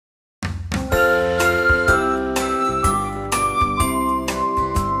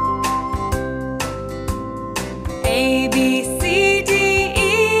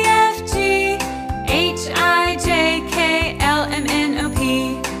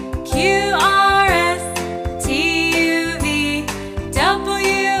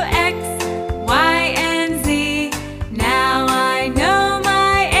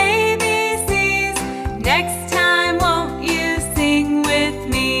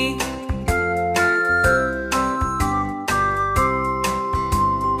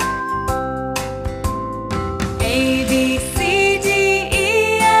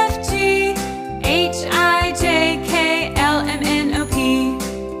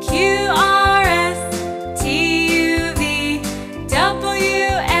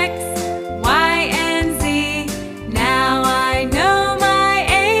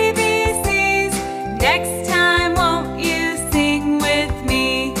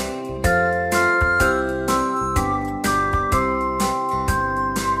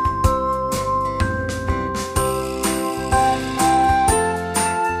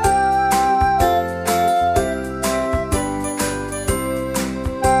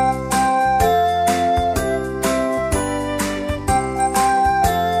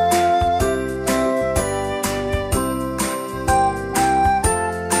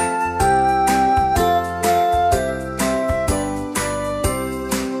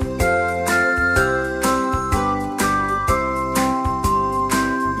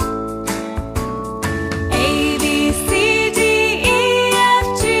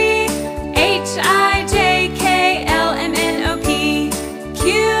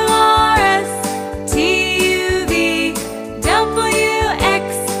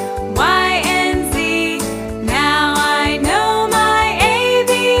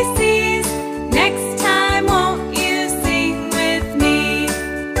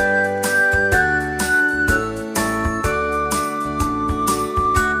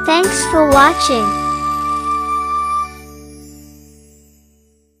Thanks for watching.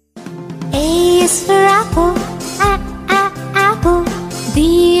 A is for apple, apple.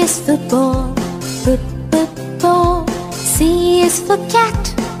 B is for ball, ball. C is for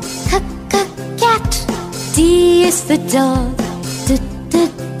cat, cat. D is for dog,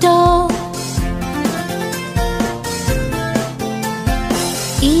 dog.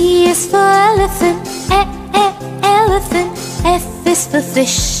 E is for elephant, elephant. F is for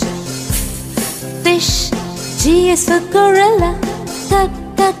fish, fish. G is for gorilla,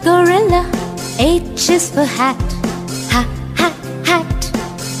 gorilla. H is for hat, hat.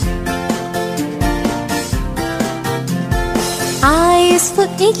 I is for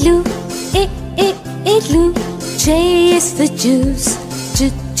igloo, igloo. J is for juice,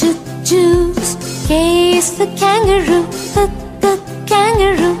 juice. K is for kangaroo,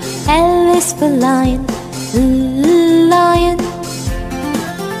 kangaroo. L is for lion, lion.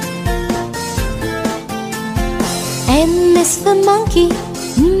 M is for monkey,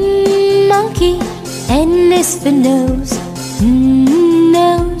 monkey. N is for nose,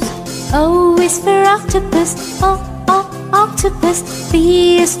 nose. O is for octopus, octopus.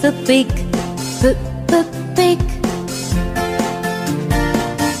 P is for pig, pig.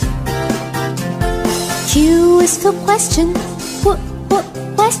 Q is for question,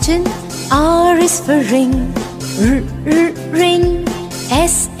 question. R is for ring, ring.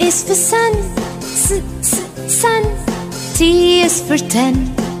 S is for sun, sun. T is for ten,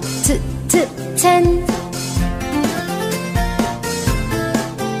 ten.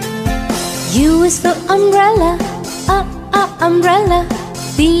 U is for umbrella, umbrella.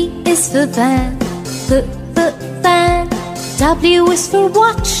 V is for van, van. W is for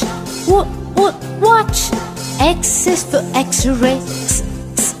watch, watch. X is for X-ray,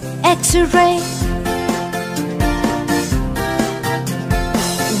 X-ray.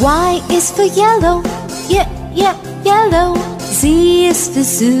 Y is for yellow, yellow. Z is for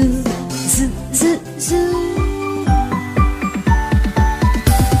zoo, zoo.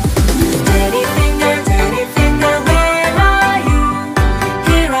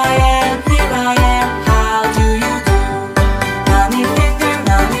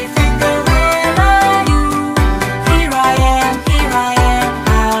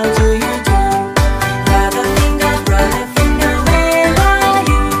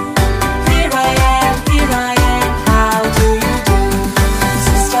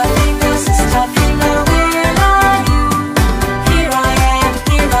 Sister finger,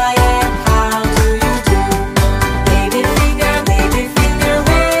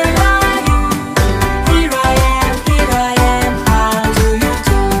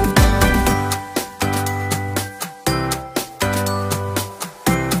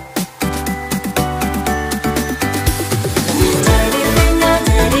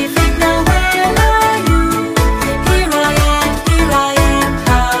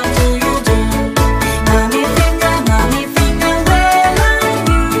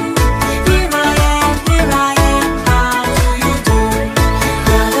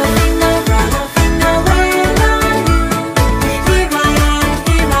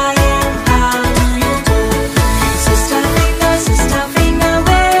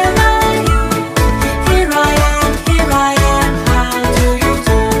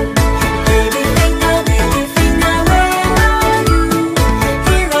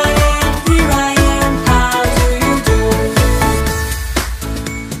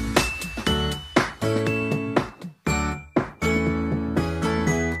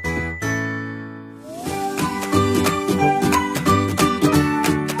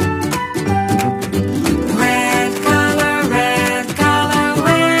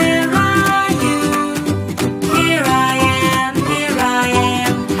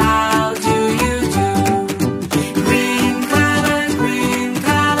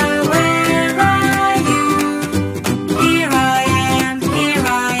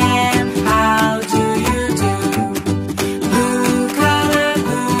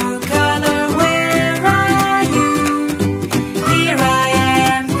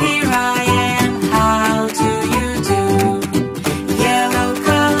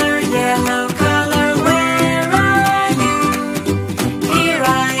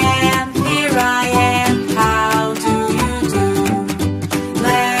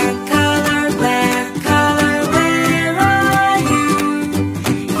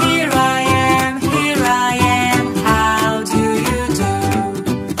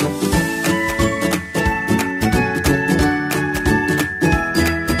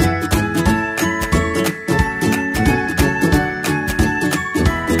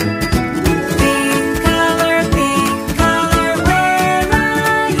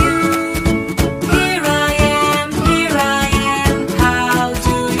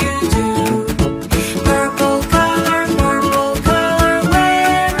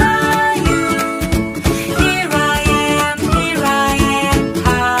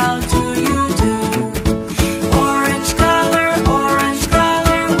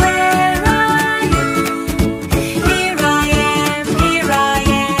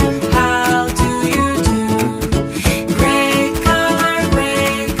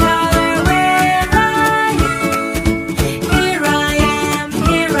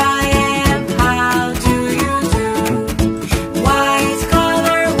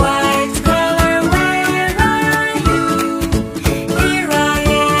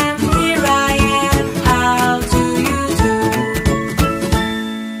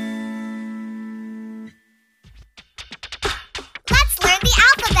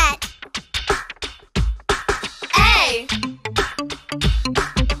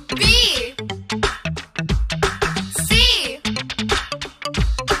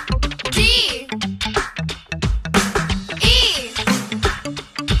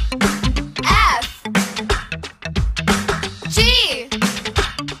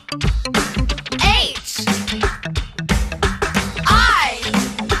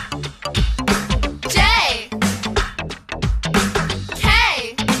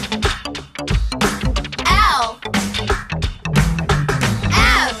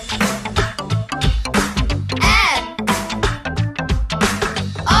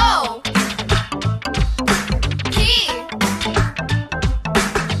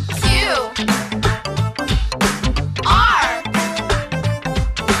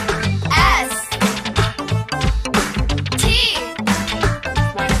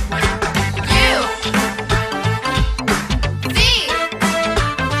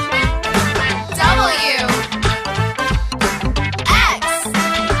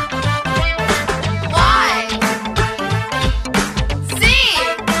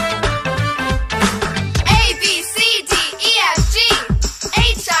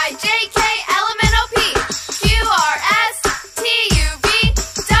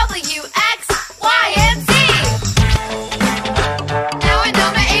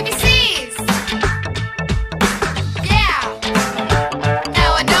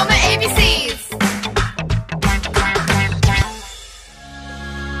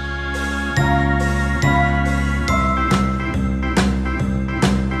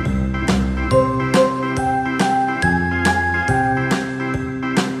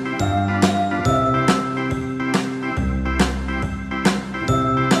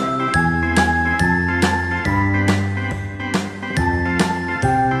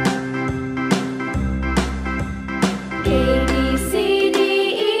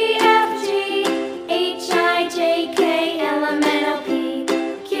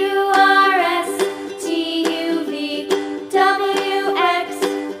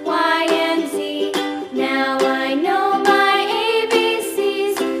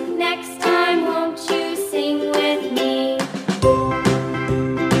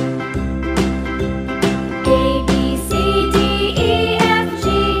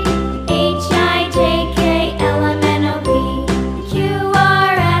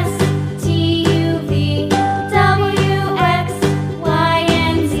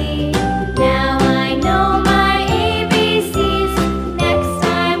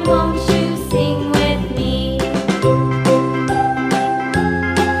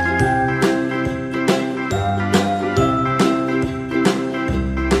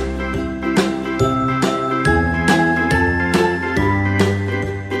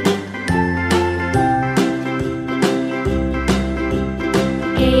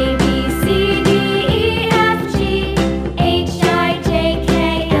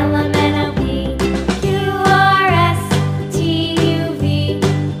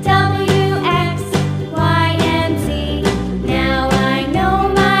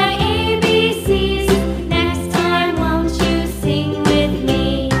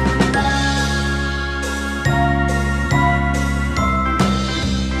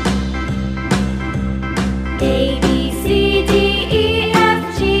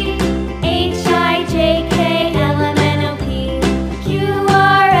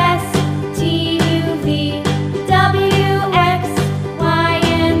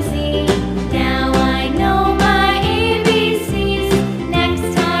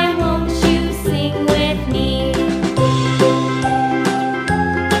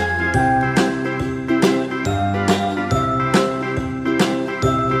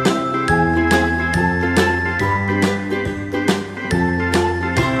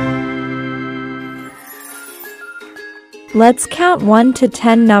 Let's count 1 to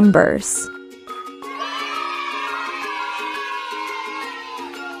 10 numbers.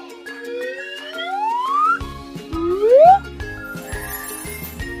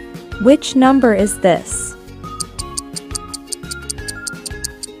 Which number is this?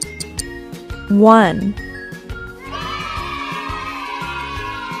 1.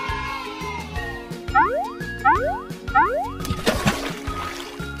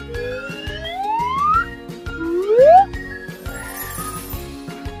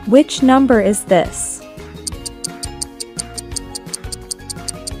 Which number is this?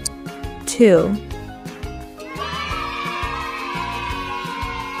 2.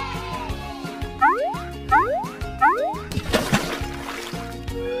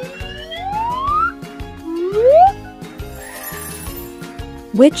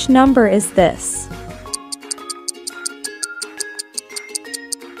 Which number is this?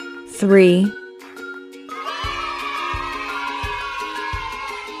 3.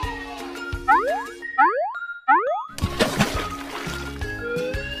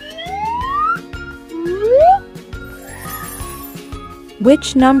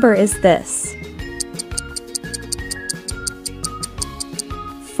 Which number is this?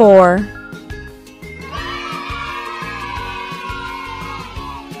 4.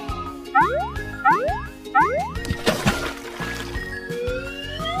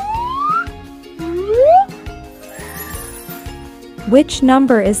 Which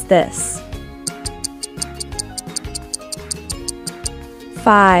number is this?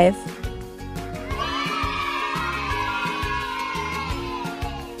 5.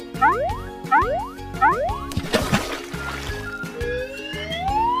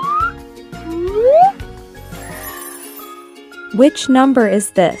 Which number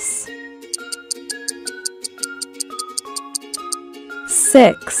is this?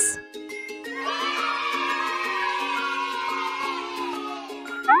 6.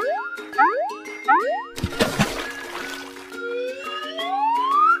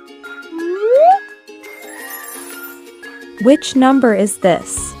 Which number is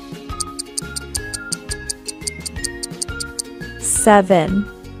this? 7.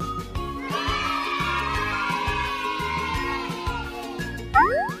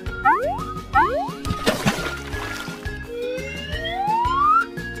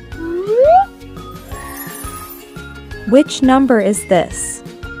 Which number is this?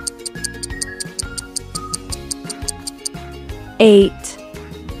 8.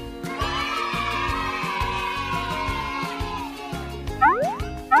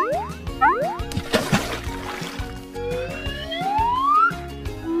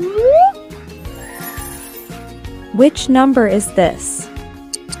 Which number is this?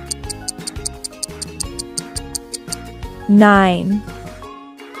 9.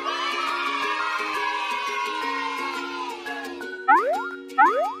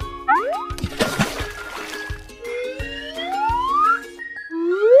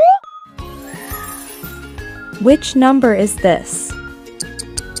 Which number is this?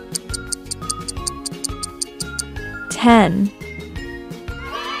 10.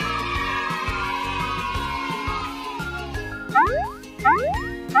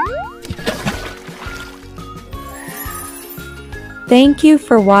 Thank you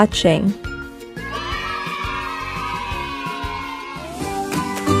for watching.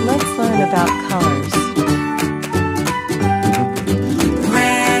 Let's learn about colors.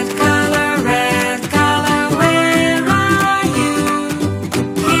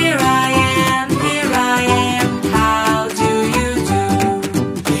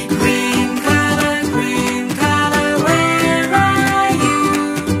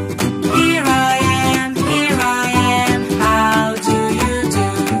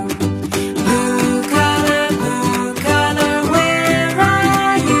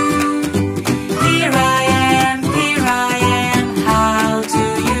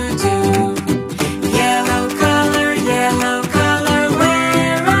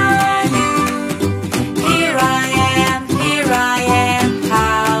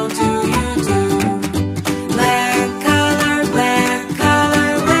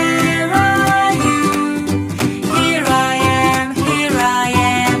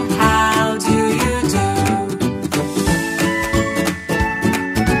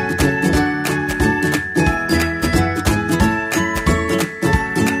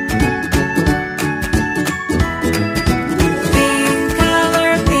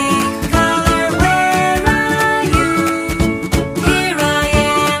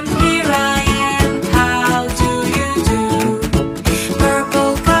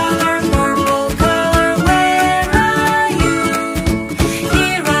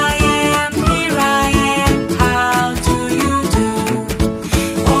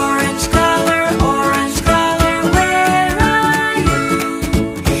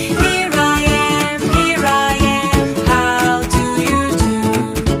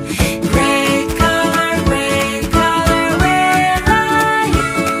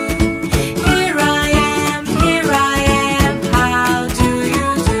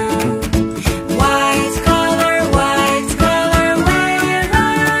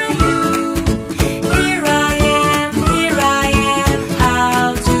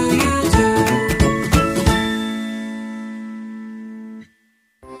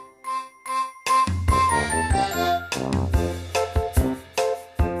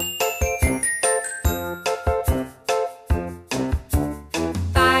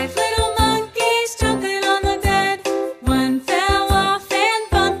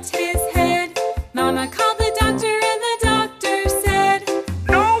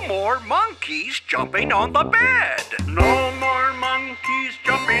 monkeys jumping on the bed. No more monkeys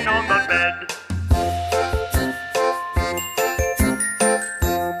jumping on the bed.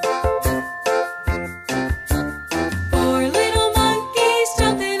 Four little monkeys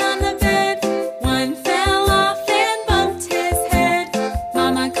jumping on the bed. One fell off and bumped his head.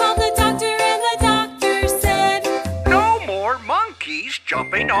 Mama called the doctor and the doctor said, No more monkeys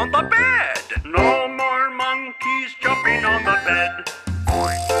jumping on the bed. No more monkeys jumping on the bed.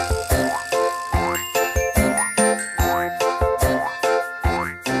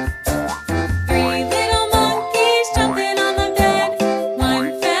 Three little monkeys jumping on the bed.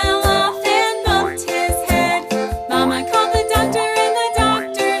 One fell off and bumped his head. Mama called the doctor and the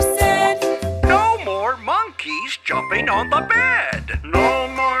doctor said, No more monkeys jumping on the bed. No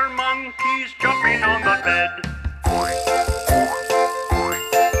more monkeys jumping on the bed.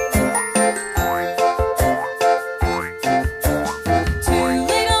 Two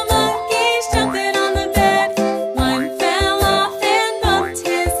little monkeys jumping on the bed. One fell off and bumped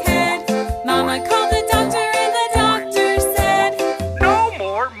his head. Mama called the doctor and the doctor said, No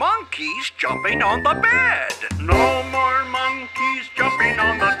more monkeys jumping on the bed. No more monkeys jumping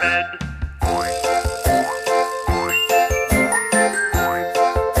on the bed.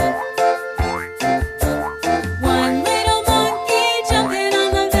 One little monkey jumping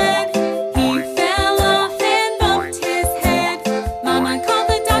on the bed. He fell off and bumped his head. Mama called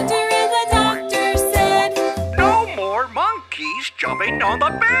the doctor and the doctor said, No more monkeys jumping on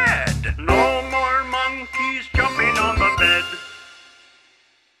the bed. No more monkeys jumping on the bed.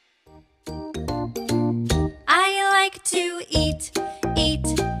 I like to eat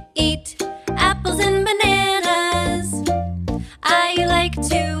apples and bananas. I like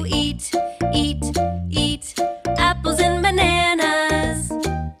to eat apples and bananas.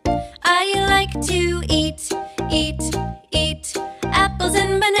 I like to eat apples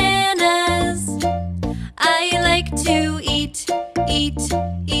and bananas. I like to eat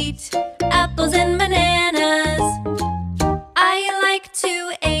apples and bananas. I like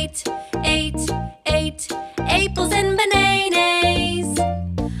to eat apples and bananas.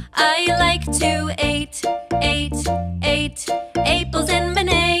 I like to eat apples and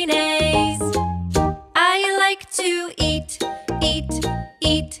bananas. I like to eat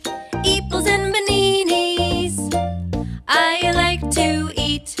apples and bananas. I like to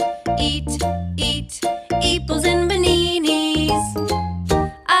eat apples and bananas.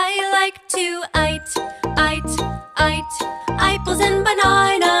 I like to eat apples and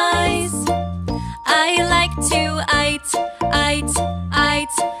bananas. I like to eat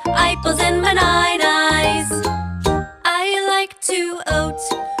apples and bananas. I like to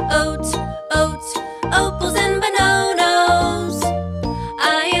apples and bananas.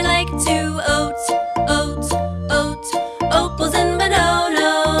 I like to apples and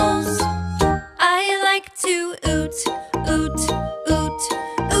bananas. I like to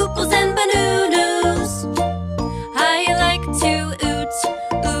apples and bananas. I like to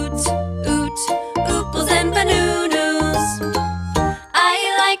apples and bananas.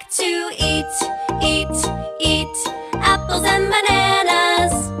 I like to eat apples and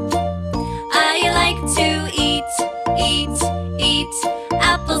bananas. I like to eat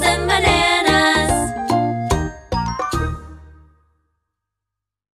apples and bananas.